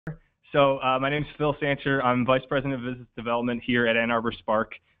My name is Phil Sancher. I'm Vice President of Business Development here at Arbor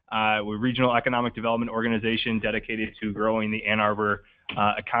SPARK. We're a regional economic development organization dedicated to growing the Ann Arbor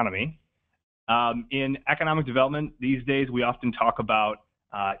economy. In economic development these days, we often talk about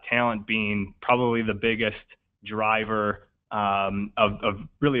talent being probably the biggest driver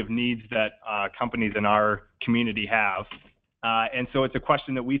of needs that companies in our community have. And so it's a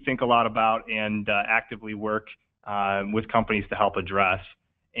question that we think a lot about and actively work with companies to help address.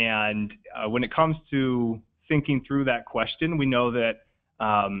 And when it comes to thinking through that question, we know that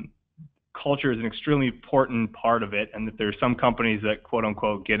culture is an extremely important part of it, and that there's some companies that quote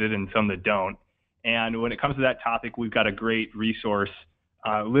unquote get it and some that don't. And when it comes to that topic, we've got a great resource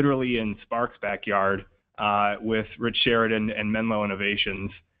literally in Spark's backyard with Rich Sheridan and Menlo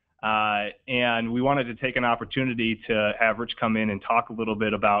Innovations. And we wanted to take an opportunity to have Rich come in and talk a little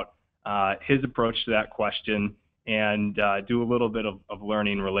bit about his approach to that question and do a little bit of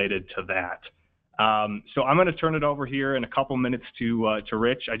learning related to that. So I'm going to turn it over here in a couple minutes to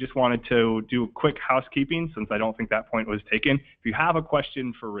Rich. I just wanted to do a quick housekeeping since I don't think that point was taken. If you have a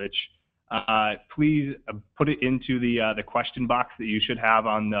question for Rich, please put it into the question box that you should have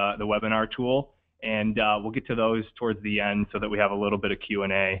on the webinar tool, and we'll get to those towards the end so that we have a little bit of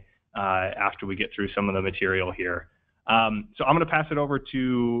Q&A after we get through some of the material here. So I'm going to pass it over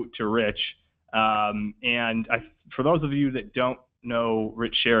to Rich. For those of you that don't know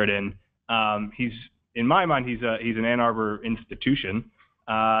Rich Sheridan, in my mind, he's an Ann Arbor institution.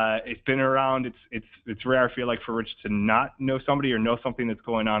 It's been around. It's rare, I feel like, for Rich to not know somebody or know something that's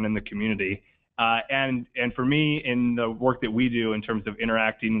going on in the community. And for me, in the work that we do in terms of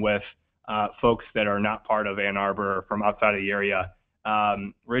interacting with folks that are not part of Ann Arbor or from outside of the area,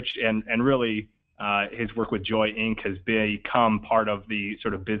 Rich and really his work with Joy Inc. has become part of the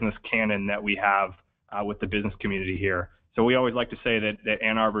sort of business canon that we have with the business community here. So we always like to say that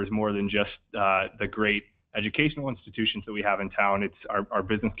Ann Arbor is more than just the great educational institutions that we have in town. It's our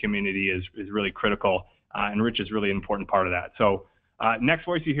business community is really critical, and Rich is really an important part of that. So next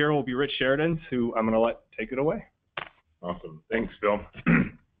voice you hear will be Rich Sheridan, who I'm going to let take it away. Awesome. Thanks, Phil.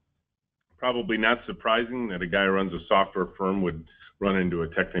 Probably not surprising that a guy who runs a software firm would run into a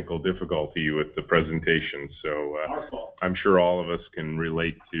technical difficulty with the presentation. So I'm sure all of us can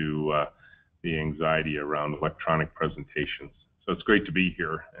relate to the anxiety around electronic presentations. So it's great to be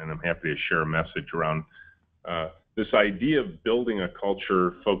here, and I'm happy to share a message around this idea of building a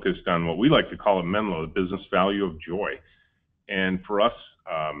culture focused on what we like to call at Menlo, the business value of joy. And for us,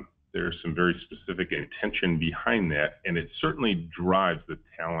 there's some very specific intention behind that, and it certainly drives the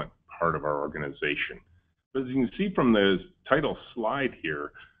talent part of our organization. But as you can see from the title slide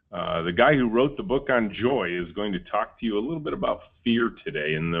here, the guy who wrote the book on joy is going to talk to you a little bit about fear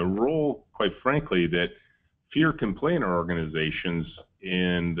today, and the role, quite frankly, that fear can play in our organizations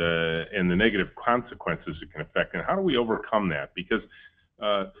and the negative consequences it can affect, and how do we overcome that? Because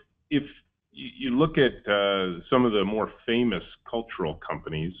if you look at some of the more famous cultural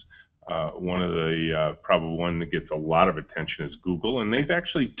companies, one of the probably one that gets a lot of attention is Google, and they've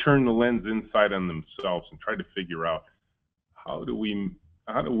actually turned the lens inside on themselves and tried to figure out how do we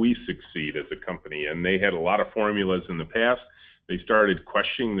succeed as a company. And they had a lot of formulas in the past. They started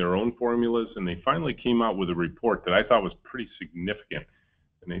questioning their own formulas, and they finally came out with a report that I thought was pretty significant.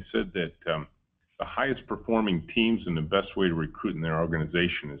 And they said that the highest performing teams and the best way to recruit in their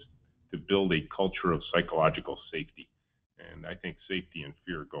organization is to build a culture of psychological safety. And I think safety and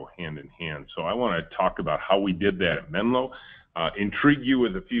fear go hand in hand. So I want to talk about how we did that at Menlo, intrigue you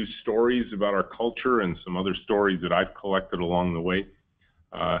with a few stories about our culture and some other stories that I've collected along the way,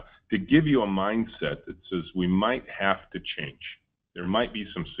 to give you a mindset that says we might have to change. There might be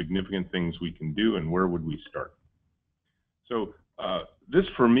some significant things we can do, and where would we start? So this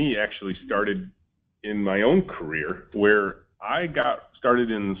for me actually started in my own career, where I got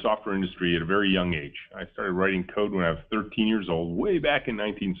started in the software industry at a very young age. I started writing code when I was 13 years old, way back in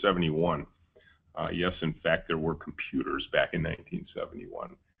 1971. Yes, in fact, there were computers back in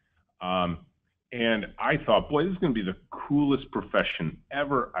 1971. And I thought, boy, this is going to be the coolest profession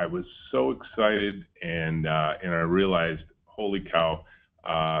ever. I was so excited, and I realized, holy cow,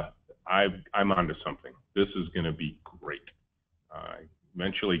 I'm onto something. This is going to be great. I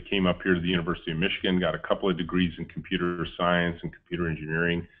eventually came up here to the University of Michigan, got a couple of degrees in computer science and computer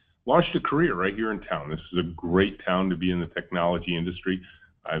engineering, launched a career right here in town. This is a great town to be in the technology industry.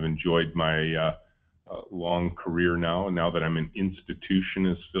 I've enjoyed my long career now, and now that I'm an institution,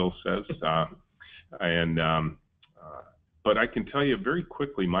 as Phil says. But I can tell you very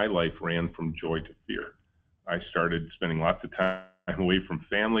quickly, my life ran from joy to fear. I started spending lots of time away from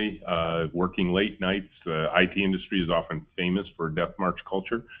family, working late nights. The IT industry is often famous for death march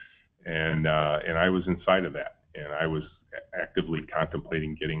culture. And I was inside of that, and I was actively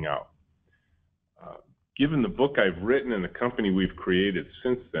contemplating getting out. Given the book I've written and the company we've created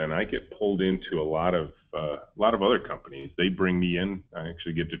since then, I get pulled into a lot of other companies. They bring me in. I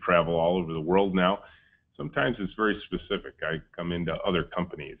actually get to travel all over the world now. Sometimes it's very specific. I come into other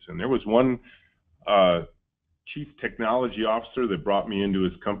companies, and there was one chief technology officer that brought me into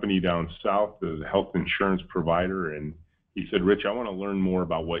his company down south, the health insurance provider, and he said, "Rich, I want to learn more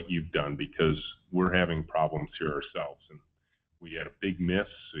about what you've done because we're having problems here ourselves." And we had a big miss.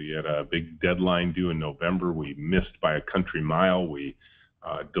 We had a big deadline due in November. We missed by a country mile. We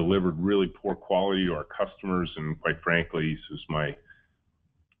delivered really poor quality to our customers, and quite frankly, he says,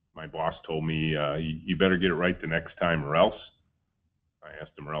 my boss told me, you better get it right the next time or else. I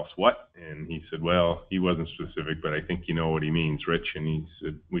asked him, or else what? And he said, well, he wasn't specific, but I think you know what he means, Rich. And he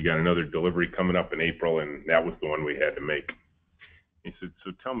said, we got another delivery coming up in April, and that was the one we had to make. He said,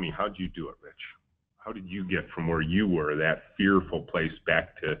 so tell me, how'd you do it, Rich? How did you get from where you were, that fearful place,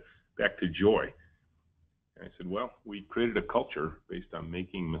 back to joy? And I said, well, we created a culture based on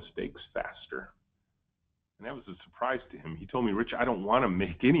making mistakes faster. And that was a surprise to him. He told me, Rich, I don't want to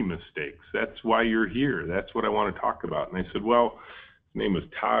make any mistakes. That's why you're here. That's what I want to talk about. And I said, well, his name was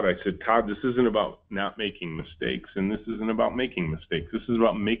Todd. I said, Todd, this isn't about not making mistakes, and this isn't about making mistakes. This is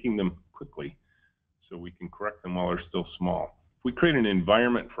about making them quickly so we can correct them while they're still small. If we create an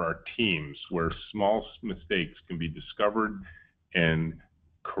environment for our teams where small mistakes can be discovered and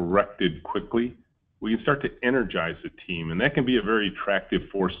corrected quickly, we can start to energize the team, and that can be a very attractive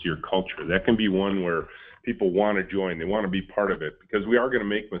force to your culture. That can be one where people want to join, they want to be part of it, because we are going to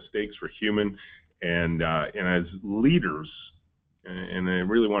make mistakes. We're human, and as leaders, and I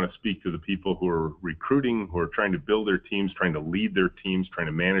really want to speak to the people who are recruiting, who are trying to build their teams, trying to lead their teams, trying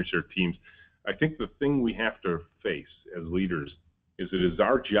to manage their teams. I think the thing we have to face as leaders is it is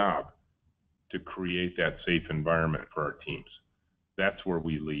our job to create that safe environment for our teams. That's where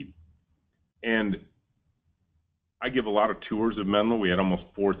we lead. And I give a lot of tours of Menlo. We had almost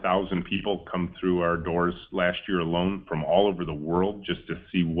 4,000 people come through our doors last year alone from all over the world just to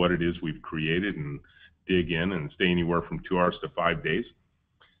see what it is we've created and dig in and stay anywhere from 2 hours to 5 days.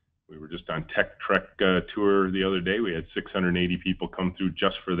 We were just on Tech Trek tour the other day. We had 680 people come through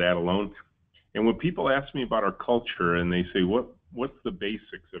just for that alone. And when people ask me about our culture and they say, what's the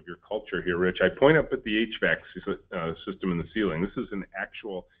basics of your culture here, Rich? I point up at the HVAC system in the ceiling. This is an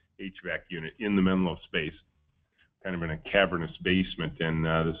actual HVAC unit in the Menlo space, kind of in a cavernous basement, and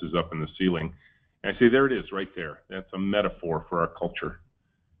this is up in the ceiling. And I say, there it is right there. That's a metaphor for our culture.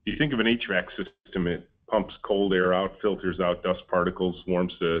 If you think of an HVAC system, it pumps cold air out, filters out dust particles,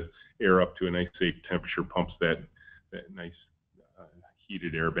 warms the air up to a nice safe temperature, pumps that nice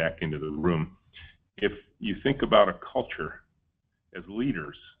heated air back into the room. If you think about a culture as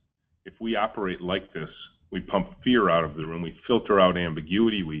leaders, if we operate like this, we pump fear out of the room, we filter out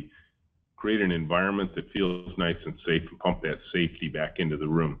ambiguity, we create an environment that feels nice and safe and pump that safety back into the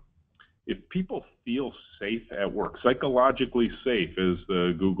room. If people feel safe at work, psychologically safe, as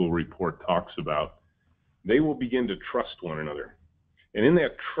the Google report talks about, they will begin to trust one another. And in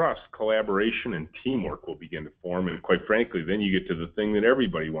that trust, collaboration and teamwork will begin to form. And quite frankly, then you get to the thing that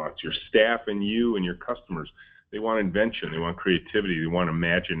everybody wants, your staff and you and your customers. They want invention, they want creativity, they want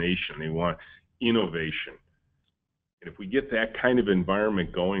imagination, they want innovation. And if we get that kind of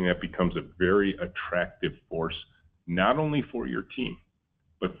environment going, that becomes a very attractive force, not only for your team,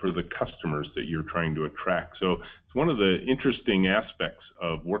 but for the customers that you're trying to attract. So it's one of the interesting aspects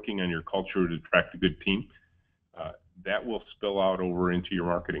of working on your culture to attract a good team. That will spill out over into your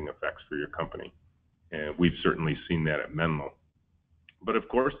marketing effects for your company. And we've certainly seen that at Menlo. But of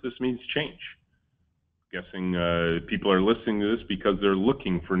course, this means change. Guessing people are listening to this because they're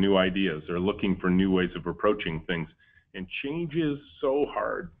looking for new ideas. They're looking for new ways of approaching things. And change is so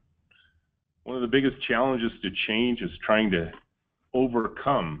hard. One of the biggest challenges to change is trying to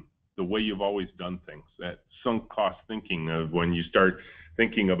overcome the way you've always done things. That sunk cost thinking of when you start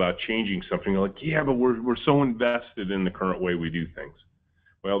thinking about changing something, like, yeah, but we're so invested in the current way we do things.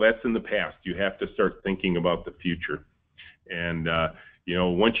 Well, that's in the past. You have to start thinking about the future. And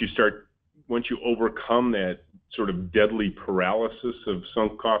once you overcome that sort of deadly paralysis of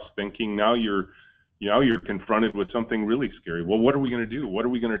sunk cost thinking, now you're confronted with something really scary. Well, what are we going to do? What are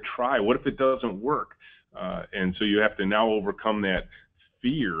we going to try? What if it doesn't work? And so you have to now overcome that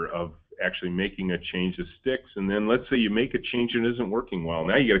fear of actually making a change that sticks. And then let's say you make a change and it isn't working well.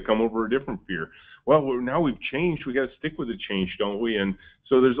 Now you got to come over a different fear. Well, now we've changed. We got to stick with the change, don't we? And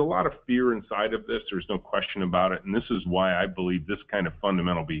so there's a lot of fear inside of this. There's no question about it. And this is why I believe this kind of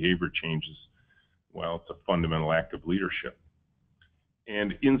fundamental behavior change is, well, it's a fundamental act of leadership.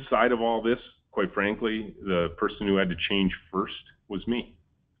 And inside of all this, quite frankly, the person who had to change first was me.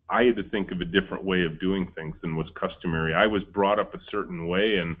 I had to think of a different way of doing things than was customary. I was brought up a certain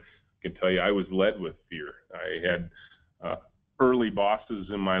way, and I can tell you I was led with fear. I had early bosses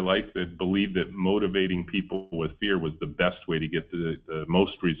in my life that believed that motivating people with fear was the best way to get the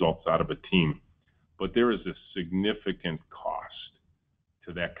most results out of a team. But there is a significant cost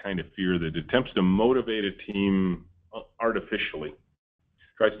to that kind of fear that attempts to motivate a team artificially.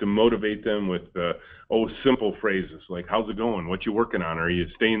 Tries to motivate them with simple phrases like, how's it going? What you working on? Are you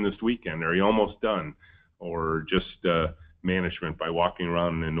staying this weekend? Are you almost done? Or just management by walking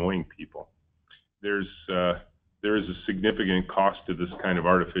around and annoying people. There is a significant cost to this kind of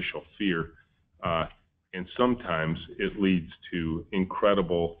artificial fear, and sometimes it leads to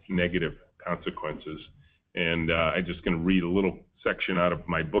incredible negative consequences. And I'm just going to read a little section out of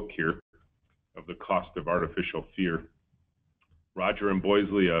my book here of the cost of artificial fear. Roger M.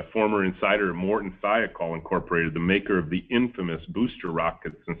 Boisley, a former insider at Morton Thiokol Incorporated, the maker of the infamous booster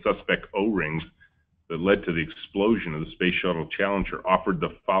rockets and suspect O-rings that led to the explosion of the Space Shuttle Challenger, offered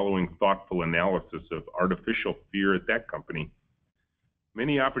the following thoughtful analysis of artificial fear at that company.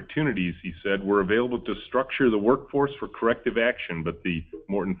 Many opportunities, he said, were available to structure the workforce for corrective action, but the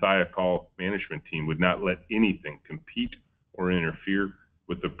Morton Thiokol management team would not let anything compete or interfere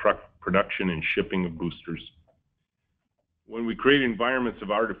with the production and shipping of boosters. When we create environments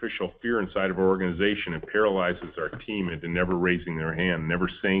of artificial fear inside of our organization, it paralyzes our team into never raising their hand, never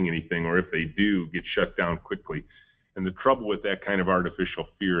saying anything, or if they do, get shut down quickly. And the trouble with that kind of artificial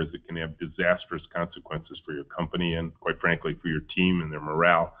fear is it can have disastrous consequences for your company and, quite frankly, for your team and their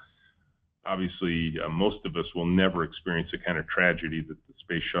morale. Obviously, most of us will never experience the kind of tragedy that the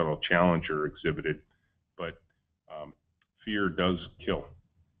Space Shuttle Challenger exhibited, but fear does kill.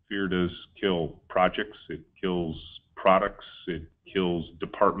 Fear does kill projects, it kills products, it kills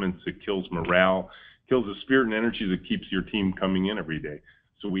departments, it kills morale, kills the spirit and energy that keeps your team coming in every day.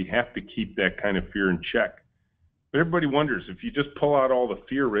 So we have to keep that kind of fear in check. But everybody wonders, if you just pull out all the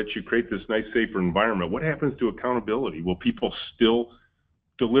fear, Rich, you create this nice, safer environment, what happens to accountability? Will people still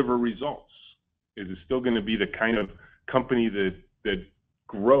deliver results? Is it still going to be the kind of company that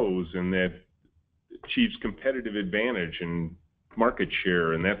grows and that achieves competitive advantage and market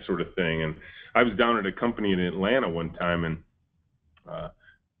share and that sort of thing? And I was down at a company in Atlanta one time, and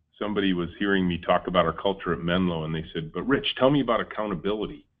somebody was hearing me talk about our culture at Menlo, and they said, but Rich, tell me about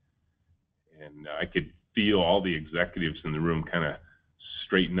accountability. And I could feel all the executives in the room kind of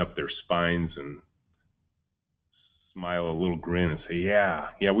straighten up their spines and smile a little grin and say, yeah,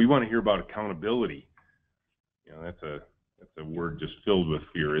 we want to hear about accountability. You know, that's a word just filled with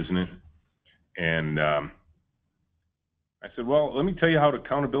fear, isn't it? And I said, well, let me tell you how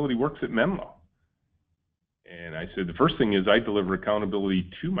accountability works at Menlo. And I said, the first thing is I deliver accountability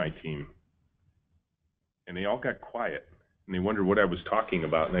to my team. And they all got quiet, and they wondered what I was talking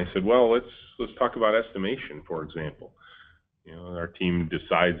about. And I said, well, let's talk about estimation, for example. You know, our team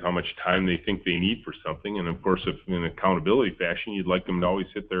decides how much time they think they need for something. And of course, if in accountability fashion, you'd like them to always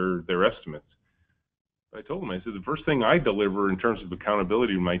hit their estimates. I told them, I said, the first thing I deliver in terms of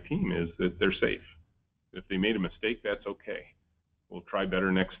accountability to my team is that they're safe. If they made a mistake, that's okay. We'll try better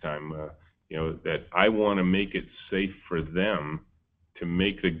next time. You know, that I want to make it safe for them to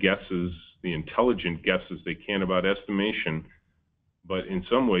make the guesses, the intelligent guesses they can about estimation, but in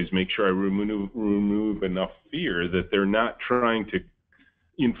some ways make sure I remove enough fear that they're not trying to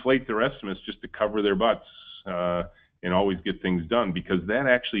inflate their estimates just to cover their butts and always get things done, because that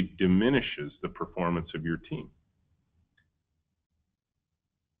actually diminishes the performance of your team.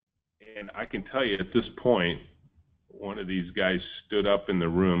 And I can tell you at this point, one of these guys stood up in the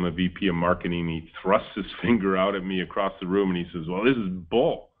room, a VP of marketing. He thrusts his finger out at me across the room, and he says, well, this is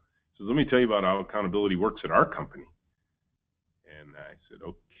bull. He says, let me tell you about how accountability works at our company. And I said,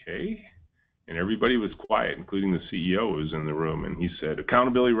 okay. And everybody was quiet, including the CEO who was in the room. And he said,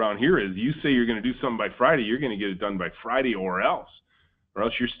 accountability around here is you say you're going to do something by Friday, you're going to get it done by Friday or else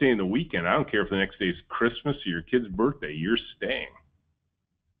you're staying the weekend. I don't care if the next day is Christmas or your kid's birthday, you're staying.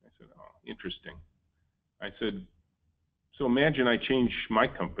 I said, oh, interesting. I said, so imagine I change my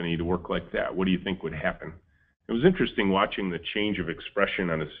company to work like that. What do you think would happen? It was interesting watching the change of expression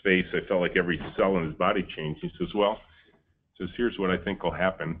on his face. I felt like every cell in his body changed. He says, well, here's what I think will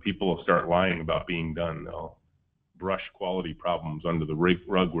happen. People will start lying about being done. They'll brush quality problems under the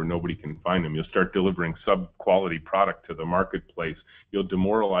rug where nobody can find them. You'll start delivering sub-quality product to the marketplace. You'll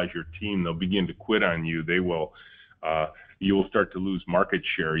demoralize your team. They'll begin to quit on you. You will start to lose market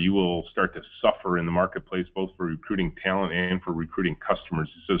share. You will start to suffer in the marketplace, both for recruiting talent and for recruiting customers.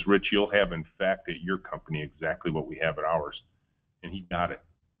 He says, Rich, you'll have, in fact, at your company exactly what we have at ours. and he got it.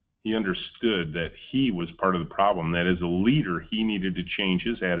 He understood that he was part of the problem, that as a leader, he needed to change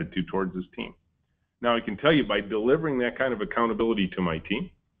his attitude towards his team. Now, I can tell you, by delivering that kind of accountability to my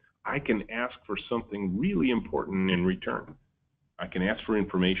team, I can ask for something really important in return. I can ask for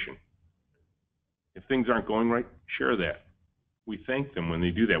information. If things aren't going right, share that. We thank them when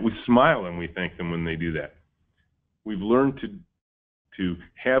they do that. We smile and we thank them when they do that. We've learned to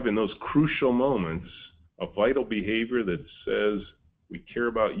have in those crucial moments a vital behavior that says, we care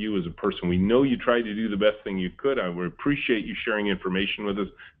about you as a person. We know you tried to do the best thing you could. I would appreciate you sharing information with us.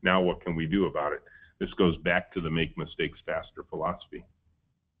 Now what can we do about it? This goes back to the make mistakes faster philosophy.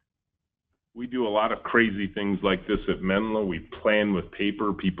 We do a lot of crazy things like this at Menlo. We plan with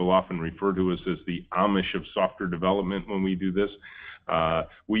paper. People often refer to us as the Amish of software development when we do this.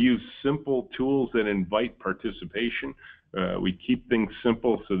 We use simple tools that invite participation. We keep things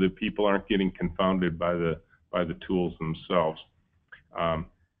simple so that people aren't getting confounded by the tools themselves. And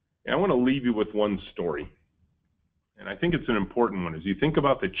I want to leave you with one story. And I think it's an important one. As you think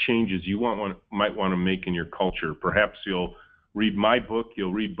about the changes you might want to make in your culture, perhaps you'll read my book,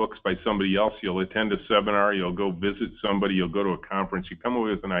 you'll read books by somebody else, you'll attend a seminar, you'll go visit somebody, you'll go to a conference, you come away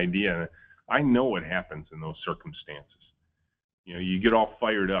with an idea. I know what happens in those circumstances. You know, you get all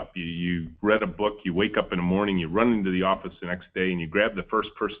fired up. You read a book, you wake up in the morning, you run into the office the next day, and you grab the first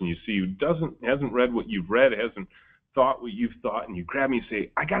person you see who hasn't read what you've read, hasn't thought what you've thought, and you grab me and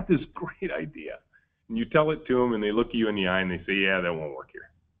say, I got this great idea. And you tell it to them, and they look at you in the eye, and they say, yeah, that won't work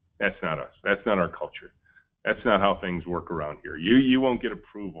here. That's not us. That's not our culture. That's not how things work around here. You won't get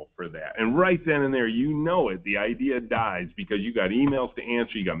approval for that. And right then and there, you know it. The idea dies because you got emails to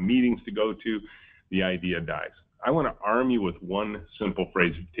answer, you got meetings to go to. The idea dies. I want to arm you with one simple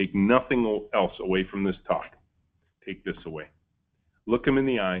phrase. Take nothing else away from this talk. Take this away. Look them in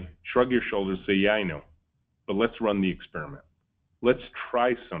the eye, shrug your shoulders, say, yeah, I know, but let's run the experiment. Let's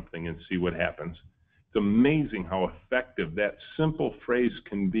try something and see what happens. It's amazing how effective that simple phrase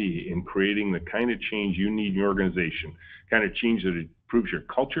can be in creating the kind of change you need in your organization, kind of change that improves your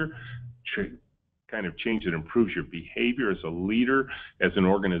culture, kind of change that improves your behavior as a leader, as an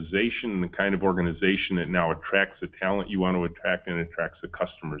organization, the kind of organization that now attracts the talent you want to attract and attracts the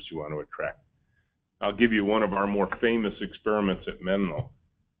customers you want to attract. I'll give you one of our more famous experiments at Menlo.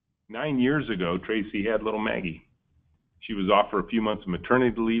 9 years ago, Tracy had little Maggie. She was off for a few months of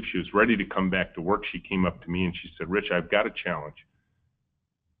maternity leave. She was ready to come back to work. She came up to me and she said, Rich, I've got a challenge.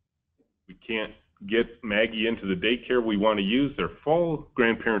 We can't get Maggie into the daycare we want to use. They're full.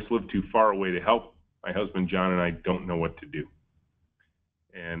 Grandparents live too far away to help. My husband, John, and I don't know what to do.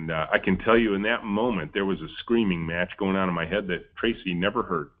 And I can tell you in that moment, there was a screaming match going on in my head that Tracy never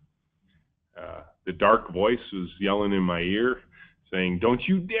heard. The dark voice was yelling in my ear, saying, don't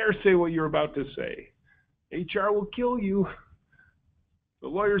you dare say what you're about to say. HR will kill you. The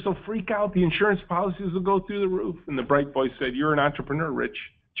lawyers will freak out. The insurance policies will go through the roof. And the bright voice said, you're an entrepreneur, Rich.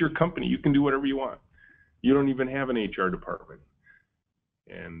 It's your company. You can do whatever you want. You don't even have an HR department.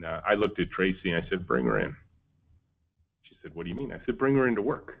 And I looked at Tracy and I said, bring her in. She said, what do you mean? I said, bring her into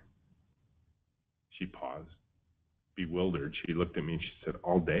work. She paused, bewildered. She looked at me and she said,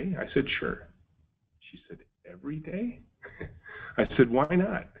 all day? I said, sure. She said, every day? I said, why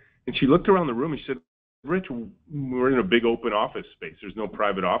not? And she looked around the room and she said, Rich, we're in a big open office space. There's no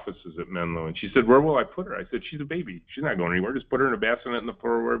private offices at Menlo. And she said, where will I put her? I said, she's a baby. She's not going anywhere. Just put her in a bassinet in the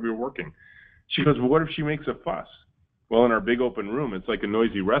floor wherever you're working. She goes, well, what if she makes a fuss? Well, in our big open room, it's like a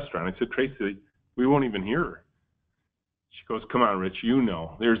noisy restaurant. I said, Tracy, we won't even hear her. She goes, come on, Rich, you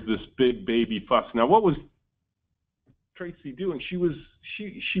know, there's this big baby fuss. Now, what was Tracy doing?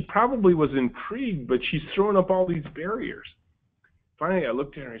 She probably was intrigued, but she's throwing up all these barriers. Finally, I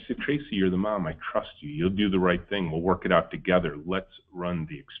looked at her and I said, Tracy, you're the mom. I trust you. You'll do the right thing. We'll work it out together. Let's run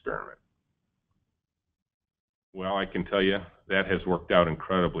the experiment. Well, I can tell you that has worked out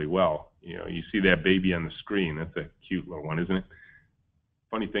incredibly well. You know, you see that baby on the screen. That's a cute little one, isn't it?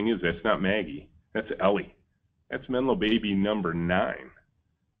 Funny thing is, that's not Maggie. That's Ellie. That's Menlo baby number 9.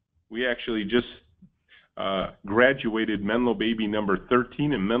 We actually just graduated Menlo baby number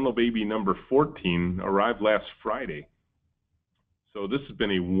 13, and Menlo baby number 14 arrived last Friday. So this has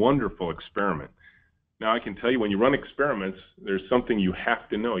been a wonderful experiment. Now, I can tell you, when you run experiments, there's something you have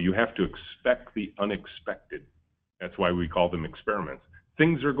to know. You have to expect the unexpected. That's why we call them experiments.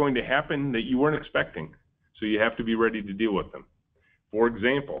 Things are going to happen that you weren't expecting, so you have to be ready to deal with them. For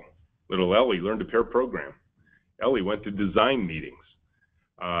example, little Ellie learned to pair program. Ellie went to design meetings.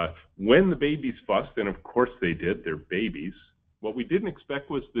 When the babies fussed, and of course they did, they're babies, what we didn't expect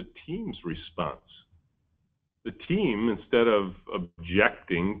was the team's response. The team, instead of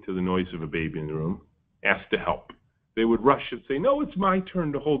objecting to the noise of a baby in the room, asked to help. they would rush and say, no, it's my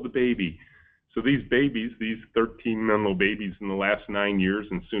turn to hold the baby. So these babies, these 13 Menlo babies in the last 9 years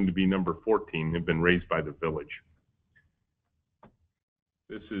and soon to be number 14, have been raised by the village.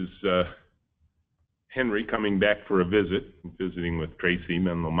 This is Henry coming back for a visit, visiting with Tracy,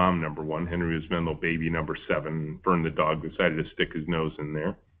 Menlo mom number 1. Henry was Menlo baby number 7. Fern the dog decided to stick his nose in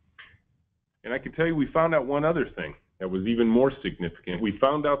there. And I can tell you we found out one other thing that was even more significant. We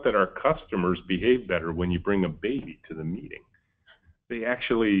found out that our customers behave better when you bring a baby to the meeting. They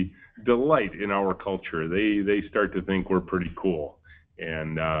actually delight in our culture. They start to think we're pretty cool.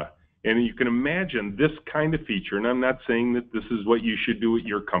 And you can imagine this kind of feature, and I'm not saying that this is what you should do at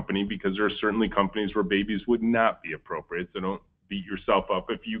your company, because there are certainly companies where babies would not be appropriate, so don't beat yourself up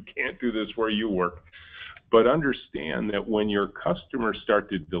if you can't do this where you work. But understand that when your customers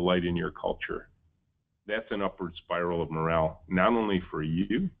start to delight in your culture, that's an upward spiral of morale, not only for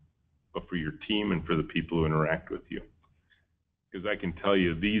you, but for your team and for the people who interact with you. Because I can tell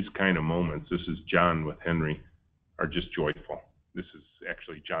you these kind of moments, this is John with Henry, are just joyful. This is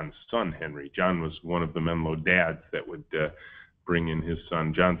actually John's son, Henry. John was one of the Menlo dads that would bring in his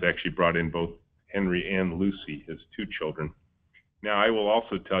son. John's actually brought in both Henry and Lucy, his 2 children. Now, I will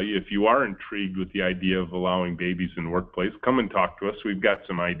also tell you, if you are intrigued with the idea of allowing babies in the workplace, come and talk to us. We've got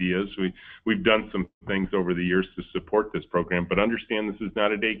some ideas. We've done some things over the years to support this program, but understand this is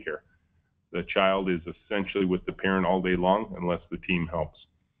not a daycare. The child is essentially with the parent all day long unless the team helps.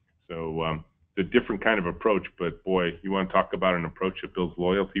 So it's a different kind of approach, but boy, you want to talk about an approach that builds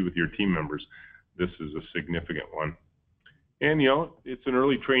loyalty with your team members. This is a significant one. And, you know, it's an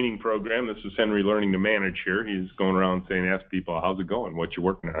early training program. This is Henry learning to manage here. He's going around saying, ask people, how's it going? What you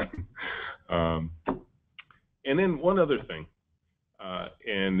working on? And then one other thing,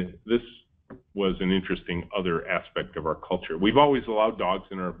 and this was an interesting other aspect of our culture. We've always allowed dogs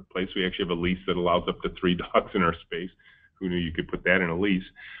in our place. We actually have a lease that allows up to 3 dogs in our space. Who knew you could put that in a lease?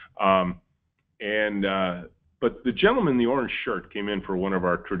 But the gentleman in the orange shirt came in for one of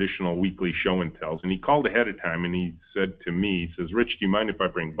our traditional weekly show and tells, and he called ahead of time and he said to me, he says, Rich, do you mind if I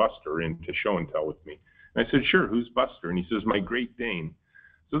bring Buster in to show and tell with me? And I said, sure, who's Buster? And he says, my Great Dane.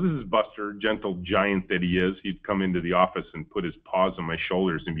 So this is Buster, gentle giant that he is. He'd come into the office and put his paws on my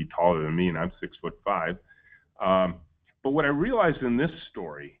shoulders and be taller than me, and I'm 6'5". But what I realized in this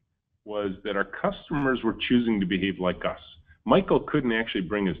story was that our customers were choosing to behave like us. Michael couldn't actually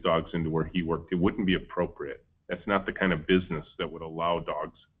bring his dogs into where he worked. It wouldn't be appropriate. That's not the kind of business that would allow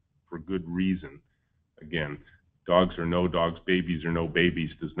dogs for good reason. Again, dogs or no dogs, babies or no babies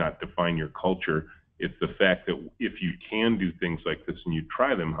does not define your culture. It's the fact that if you can do things like this and you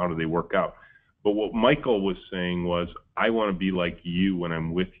try them, how do they work out? But what Michael was saying was, I want to be like you when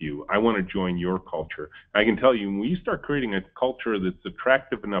I'm with you. I want to join your culture. I can tell you, when you start creating a culture that's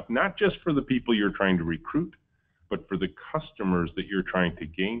attractive enough, not just for the people you're trying to recruit, but for the customers that you're trying to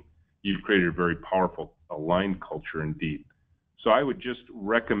gain, you've created a very powerful, aligned culture indeed. So I would just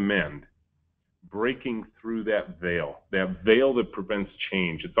recommend breaking through that veil that prevents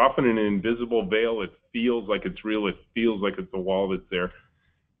change. It's often an invisible veil. It feels like it's real. It feels like it's a wall that's there.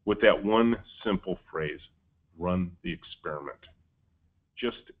 With that one simple phrase, run the experiment.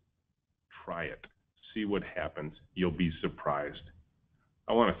 Just try it. See what happens. You'll be surprised.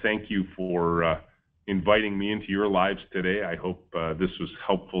 I want to thank you for inviting me into your lives today. I hope this was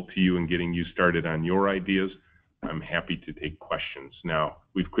helpful to you in getting you started on your ideas. I'm happy to take questions. Now,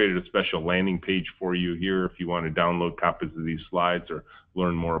 we've created a special landing page for you here. If you want to download copies of these slides or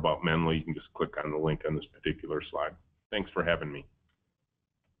learn more about Menlo, you can just click on the link on this particular slide. Thanks for having me.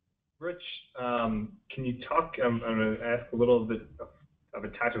 Rich, can you talk, I'm going to ask a little bit of a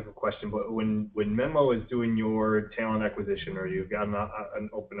tactical question, but when Menlo is doing your talent acquisition or you've got an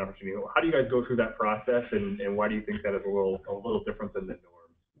open opportunity, how do you guys go through that process, and why do you think that is a little different than the norm?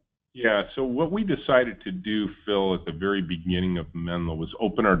 Yeah, so what we decided to do, Phil, at the very beginning of Menlo was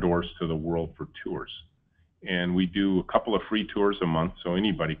open our doors to the world for tours. And we do a couple of free tours a month, so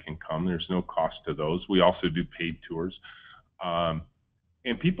anybody can come. There's no cost to those. We also do paid tours.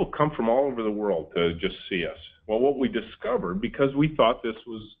 And people come from all over the world to just see us. Well, what we discovered, because we thought this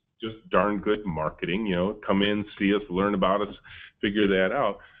was just darn good marketing, you know, come in, see us, learn about us, figure that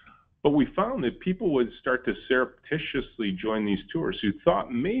out. But we found that people would start to surreptitiously join these tours who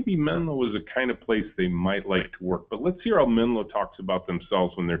thought maybe Menlo was the kind of place they might like to work. But let's hear how Menlo talks about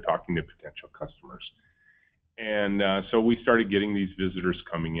themselves when they're talking to potential customers. And so we started getting these visitors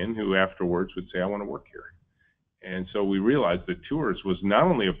coming in who afterwards would say, I want to work here. And so we realized that tours was not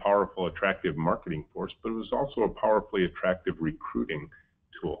only a powerful, attractive marketing force, but it was also a powerfully attractive recruiting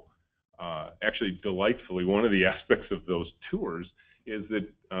tool. Actually, delightfully, one of the aspects of those tours is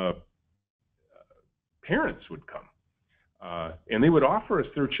that parents would come. And they would offer us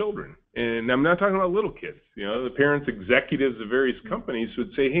their children. And I'm not talking about little kids. You know, the parents, executives of various companies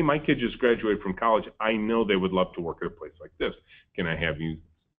would say, hey, my kid just graduated from college. I know they would love to work at a place like this. Can I have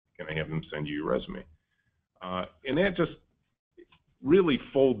them send you your resume? And that just really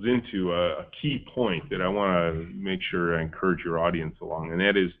folds into a key point that I want to make sure I encourage your audience along. And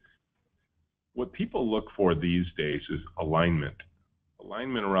that is, what people look for these days is alignment.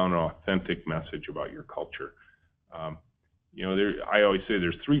 Alignment around an authentic message about your culture. You know, I always say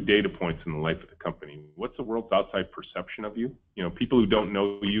there's 3 data points in the life of the company. What's the world's outside perception of you? You know, people who don't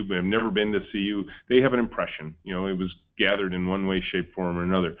know you but have never been to see you, they have an impression. You know, it was gathered in one way, shape, form, or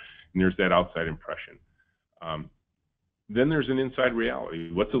another, and there's that outside impression. Then there's an inside reality.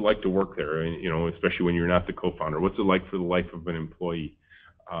 What's it like to work there? You know, especially when you're not the co-founder. What's it like for the life of an employee?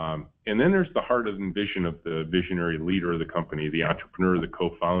 And then there's the heart and vision of the visionary leader of the company, the entrepreneur, the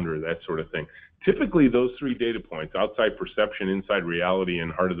co-founder, that sort of thing. Typically, those 3 data points, outside perception, inside reality,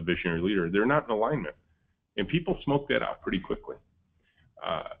 and heart of the visionary leader, they're not in alignment. And people smoke that out pretty quickly.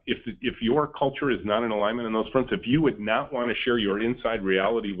 If your culture is not in alignment on those fronts, if you would not want to share your inside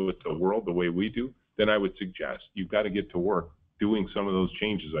reality with the world the way we do, then I would suggest you've got to get to work doing some of those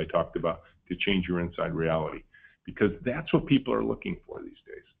changes I talked about to change your inside reality, because that's what people are looking for these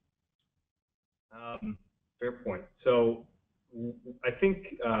days. Fair point. So I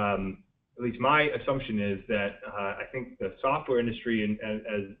think, at least my assumption is that I think the software industry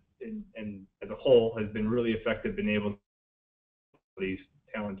as a whole has been really effective in able to these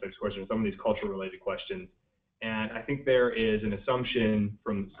talent types questions, some of these culture related questions. And I think there is an assumption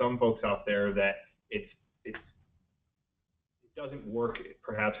from some folks out there that it doesn't work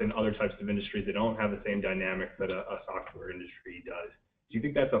perhaps in other types of industries that don't have the same dynamics that a software industry does. Do you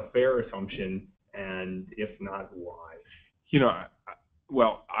think that's a fair assumption? And if not, why? You know,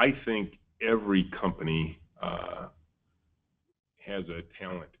 well, I think every company has a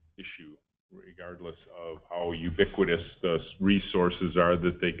talent issue, regardless of how ubiquitous the resources are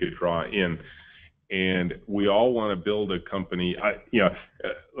that they could draw in. And we all want to build a company.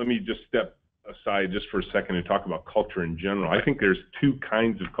 Let me just step aside just for a second and talk about culture in general. I think there's 2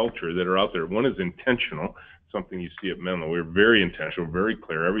 kinds of culture that are out there. One is intentional, something you see at Menlo. We're very intentional, very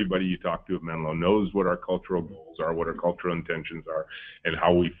clear. Everybody you talk to at Menlo knows what our cultural goals are, what our cultural intentions are, and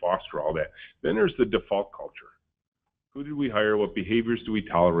how we foster all that. Then there's the default culture. Who did we hire? What behaviors do we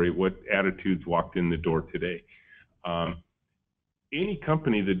tolerate? What attitudes walked in the door today? Any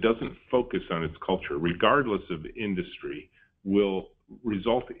company that doesn't focus on its culture, regardless of industry, will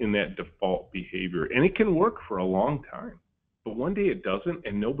result in that default behavior. And it can work for a long time, but one day it doesn't,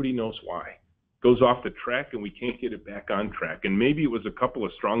 and nobody knows why. It goes off the track, and we can't get it back on track. And maybe it was a couple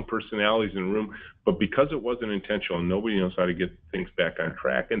of strong personalities in the room, but because it wasn't intentional, nobody knows how to get things back on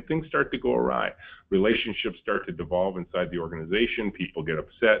track, and things start to go awry. Relationships start to devolve inside the organization. People get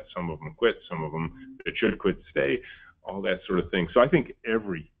upset. Some of them quit. Some of them that should quit stay. All that sort of thing. So I think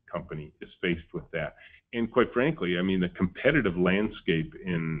every company is faced with that. And quite frankly, I mean, the competitive landscape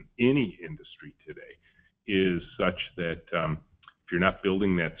in any industry today is such that if you're not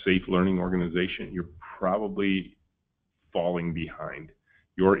building that safe learning organization, you're probably falling behind.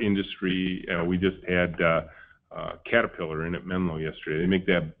 Your industry, we just had Caterpillar in at Menlo yesterday. They make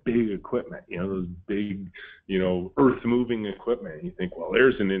that big equipment, those big, earth-moving equipment. You think, well,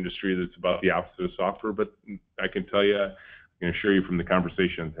 there's an industry that's about the opposite of software, but I can tell you, I can assure you from the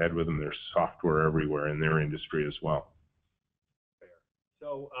conversations I had with them, there's software everywhere in their industry as well.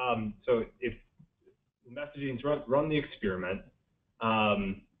 So, if messaging's run the experiment,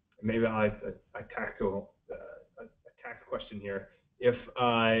 maybe I tackle a tax question here. If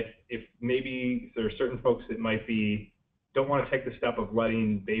maybe there are certain folks that don't want to take the step of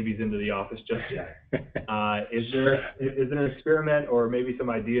letting babies into the office just yet, is there an experiment or maybe some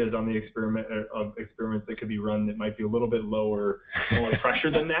ideas on the experiments that could be run that might be a little bit lower pressure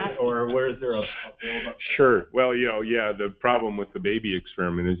than that, or where is there a build-up? Sure. Well, the problem with the baby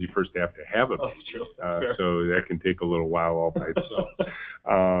experiment is you first have to have a baby. That's true. So that can take a little while all by itself.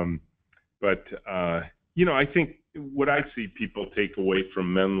 I think what I see people take away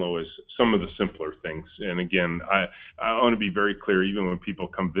from Menlo is some of the simpler things. And again, I want to be very clear, even when people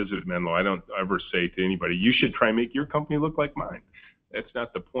come visit Menlo, I don't ever say to anybody, you should try and make your company look like mine. That's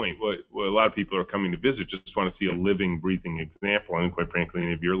not the point. What a lot of people are coming to visit just want to see a living, breathing example. And quite frankly,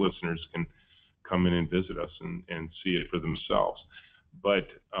 any of your listeners can come in and visit us and see it for themselves. But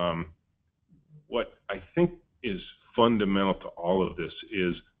what I think is fundamental to all of this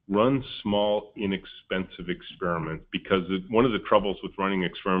is run small, inexpensive experiments, because one of the troubles with running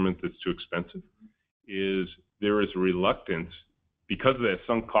experiments that's too expensive is there is a reluctance because of that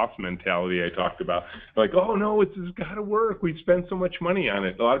sunk cost mentality I talked about. Like, oh no, it's got to work. We spend so much money on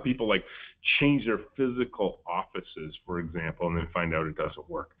it. A lot of people like change their physical offices, for example, and then find out it doesn't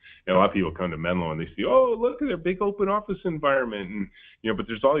work. And a lot of people come to Menlo and they see, oh, look at their big open office environment, and but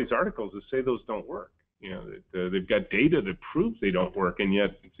there's all these articles that say those don't work. That they've got data that proves they don't work, and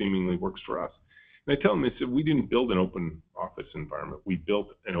yet it seemingly works for us. And I tell them, I said, we didn't build an open office environment. We built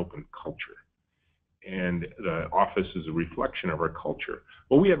an open culture. And the office is a reflection of our culture.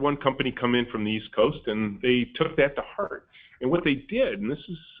 Well, we had one company come in from the East Coast, and they took that to heart. And what they did, and this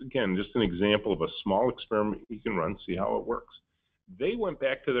is, again, just an example of a small experiment you can run, see how it works. They went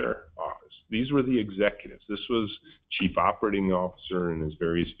back to their office. These were the executives. This was Chief Operating Officer and his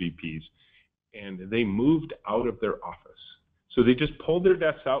various VPs. And they moved out of their office. So they just pulled their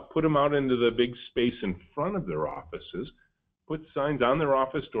desks out, put them out into the big space in front of their offices, put signs on their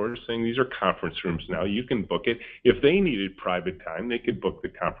office doors saying these are conference rooms now. You can book it. If they needed private time, they could book the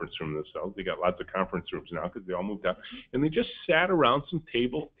conference room themselves. They got lots of conference rooms now because they all moved out. And they just sat around some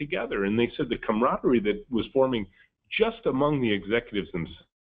tables together. And they said the camaraderie that was forming just among the executives themselves,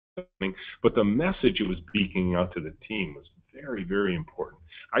 but the message it was beaking out to the team was very, very important.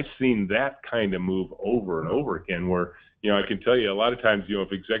 I've seen that kind of move over and over again where, I can tell you a lot of times,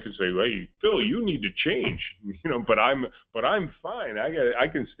 if executives say, hey, Phil, you need to change, but I'm fine. I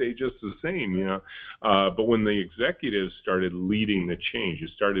can stay just the same, But when the executives started leading the change,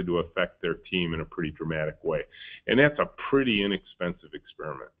 it started to affect their team in a pretty dramatic way. And that's a pretty inexpensive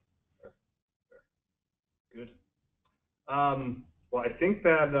experiment. Good. Well, I think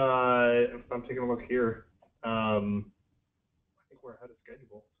that, if I'm taking a look here, I think we're ahead of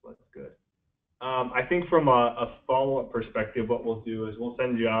schedule, so that's good. I think from a follow-up perspective, what we'll do is we'll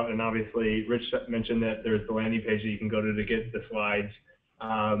send you out, and obviously Rich mentioned that there's the landing page that you can go to get the slides.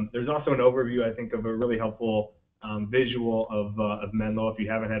 There's also an overview, I think, of a really helpful visual of Menlo if you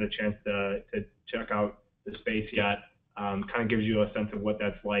haven't had a chance to check out the space yet. Kind of gives you a sense of what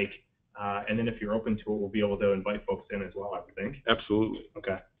that's like. And then if you're open to it, we'll be able to invite folks in as well, I would think. Absolutely.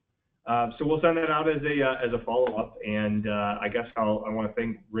 Okay. So we'll send that out as a follow-up, and I guess I want to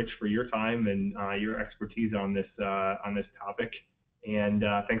thank Rich for your time and your expertise on this topic, and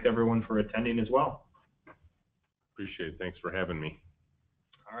thanks everyone for attending as well. Appreciate it. Thanks for having me.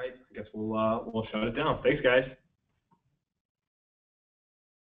 All right. I guess we'll shut it down. Thanks, guys.